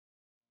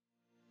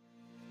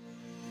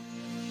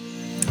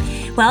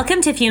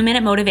Welcome to Few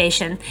Minute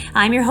Motivation.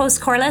 I'm your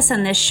host, Corliss,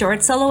 and this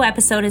short solo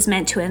episode is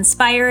meant to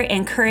inspire,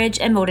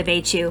 encourage, and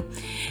motivate you.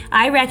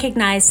 I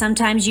recognize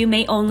sometimes you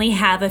may only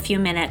have a few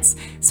minutes,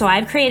 so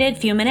I've created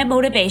Few Minute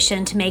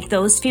Motivation to make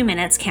those few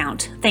minutes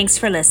count. Thanks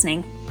for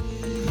listening.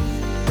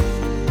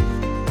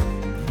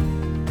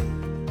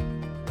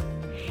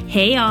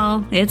 Hey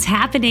y'all, it's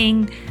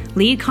happening.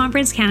 Lead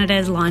Conference Canada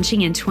is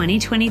launching in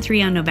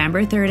 2023 on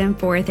November 3rd and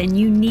 4th, and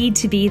you need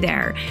to be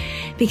there.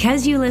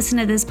 Because you listen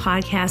to this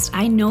podcast,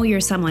 I know you're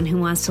someone who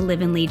wants to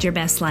live and lead your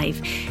best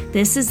life.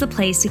 This is the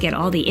place to get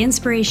all the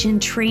inspiration,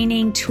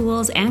 training,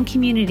 tools, and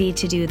community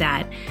to do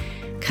that.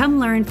 Come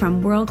learn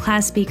from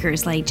world-class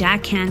speakers like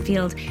Jack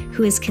Canfield,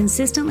 who is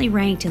consistently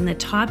ranked in the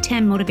top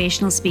 10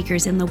 motivational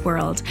speakers in the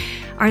world.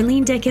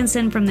 Arlene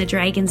Dickinson from the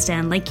Dragon's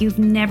Den, like you've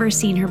never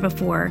seen her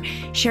before,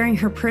 sharing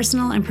her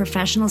personal and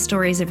professional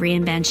stories of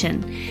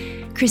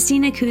reinvention.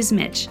 Christina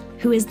Kuzmich,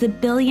 who is the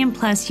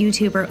billion-plus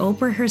YouTuber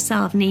Oprah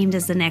herself named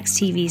as the next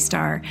TV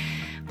star.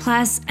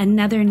 Plus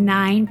another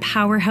 9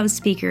 powerhouse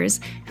speakers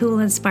who will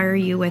inspire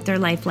you with their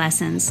life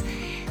lessons.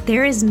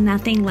 There is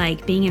nothing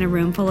like being in a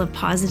room full of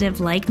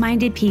positive,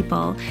 like-minded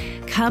people.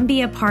 Come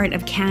be a part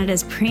of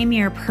Canada's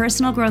premier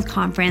personal growth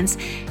conference.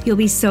 You'll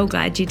be so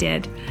glad you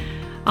did.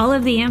 All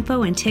of the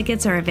info and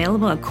tickets are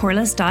available at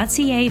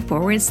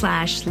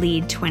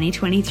corliss.ca/lead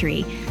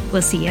 2023.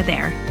 We'll see you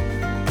there.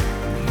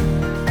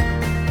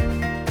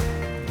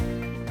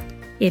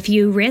 If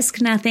you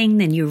risk nothing,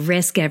 then you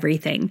risk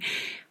everything.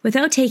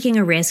 Without taking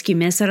a risk, you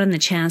miss out on the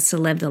chance to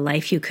live the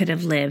life you could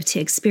have lived, to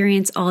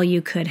experience all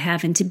you could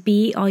have, and to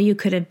be all you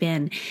could have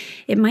been.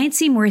 It might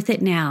seem worth it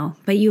now,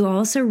 but you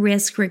also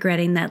risk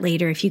regretting that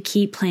later if you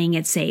keep playing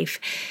it safe.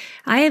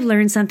 I have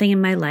learned something in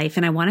my life,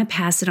 and I want to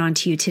pass it on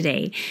to you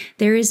today.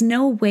 There is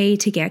no way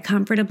to get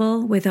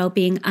comfortable without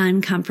being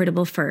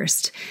uncomfortable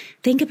first.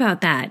 Think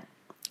about that.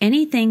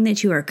 Anything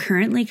that you are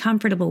currently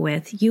comfortable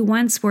with, you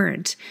once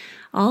weren't.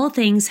 All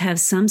things have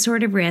some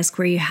sort of risk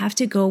where you have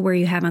to go where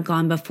you haven't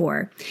gone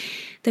before.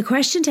 The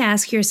question to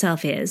ask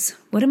yourself is,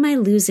 what am I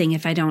losing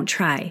if I don't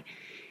try?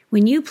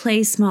 When you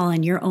play small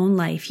in your own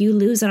life, you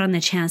lose out on the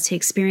chance to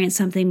experience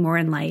something more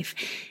in life.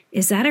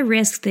 Is that a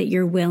risk that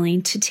you're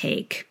willing to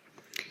take?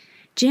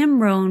 Jim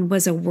Rohn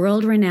was a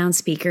world-renowned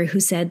speaker who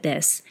said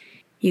this: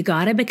 you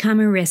gotta become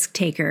a risk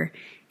taker.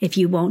 If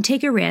you won't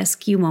take a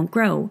risk, you won't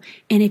grow.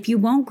 And if you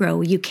won't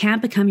grow, you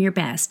can't become your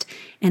best.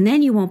 And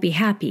then you won't be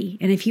happy.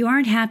 And if you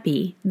aren't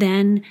happy,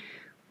 then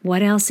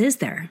what else is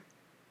there?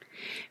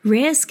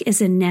 Risk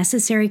is a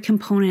necessary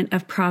component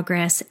of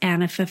progress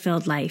and a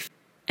fulfilled life.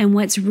 And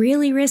what's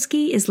really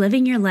risky is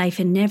living your life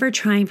and never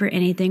trying for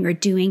anything or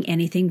doing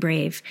anything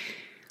brave.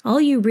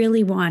 All you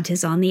really want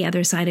is on the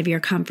other side of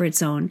your comfort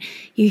zone.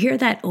 You hear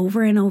that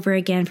over and over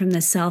again from the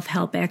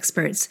self-help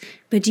experts,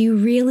 but do you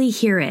really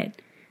hear it?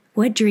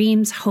 What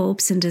dreams,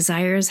 hopes, and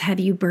desires have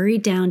you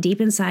buried down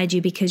deep inside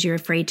you because you're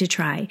afraid to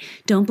try,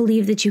 don't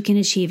believe that you can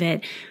achieve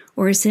it,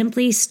 or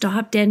simply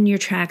stop dead in your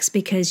tracks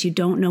because you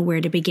don't know where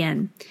to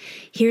begin?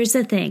 Here's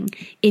the thing.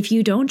 If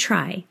you don't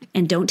try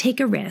and don't take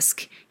a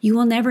risk, you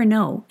will never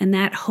know, and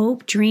that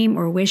hope, dream,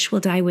 or wish will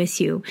die with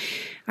you.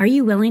 Are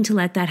you willing to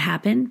let that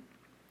happen?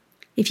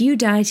 If you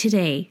die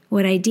today,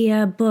 what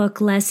idea,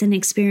 book, lesson,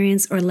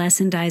 experience, or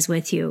lesson dies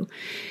with you?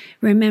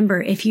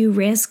 Remember, if you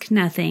risk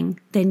nothing,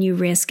 then you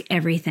risk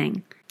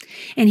everything.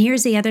 And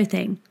here's the other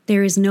thing.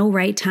 There is no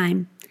right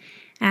time.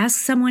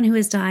 Ask someone who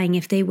is dying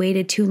if they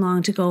waited too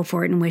long to go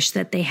for it and wish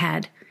that they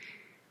had.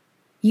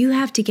 You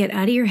have to get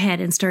out of your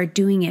head and start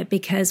doing it,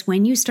 because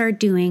when you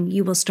start doing,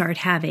 you will start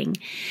having.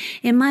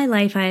 In my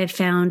life, I have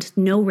found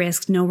no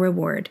risk, no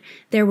reward.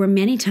 There were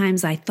many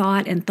times I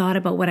thought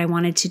about what I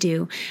wanted to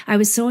do. I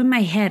was so in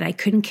my head, I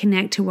couldn't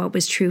connect to what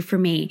was true for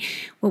me,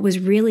 what was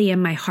really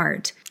in my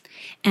heart.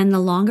 And the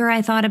longer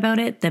I thought about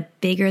it, the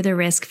bigger the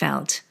risk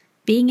felt.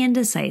 Being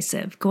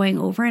indecisive, going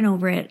over and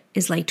over it,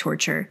 is like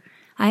torture.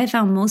 I have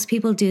found most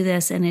people do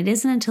this, and it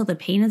isn't until the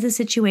pain of the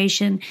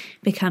situation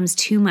becomes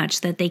too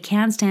much that they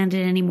can't stand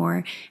it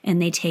anymore and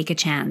they take a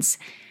chance.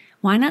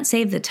 Why not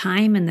save the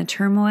time and the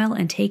turmoil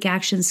and take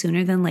action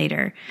sooner than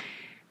later?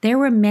 There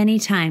were many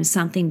times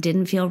something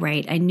didn't feel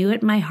right. I knew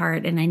it in my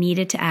heart and I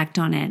needed to act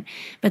on it.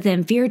 But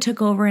then fear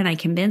took over and I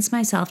convinced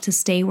myself to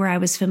stay where I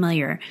was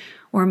familiar.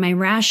 Or my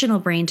rational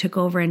brain took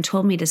over and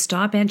told me to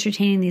stop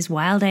entertaining these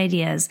wild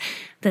ideas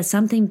that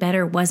something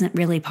better wasn't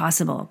really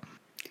possible.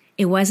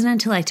 It wasn't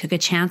until I took a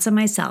chance on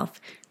myself,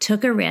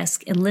 took a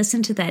risk, and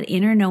listened to that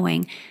inner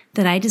knowing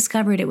that I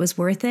discovered it was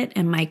worth it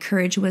and my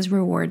courage was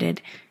rewarded.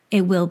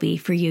 It will be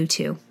for you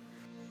too.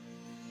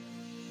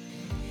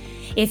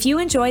 If you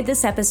enjoyed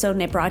this episode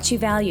and it brought you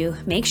value,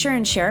 make sure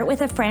and share it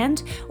with a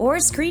friend or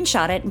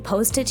screenshot it and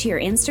post it to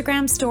your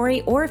Instagram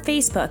story or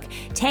Facebook,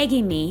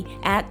 tagging me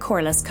at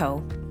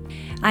CorlissCo.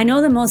 I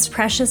know the most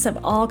precious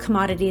of all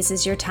commodities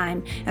is your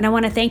time, and I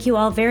want to thank you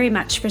all very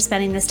much for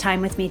spending this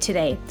time with me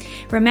today.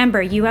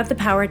 Remember, you have the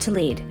power to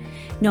lead.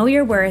 Know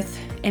your worth,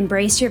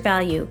 embrace your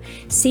value,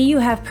 see you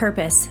have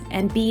purpose,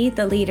 and be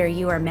the leader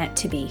you are meant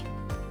to be.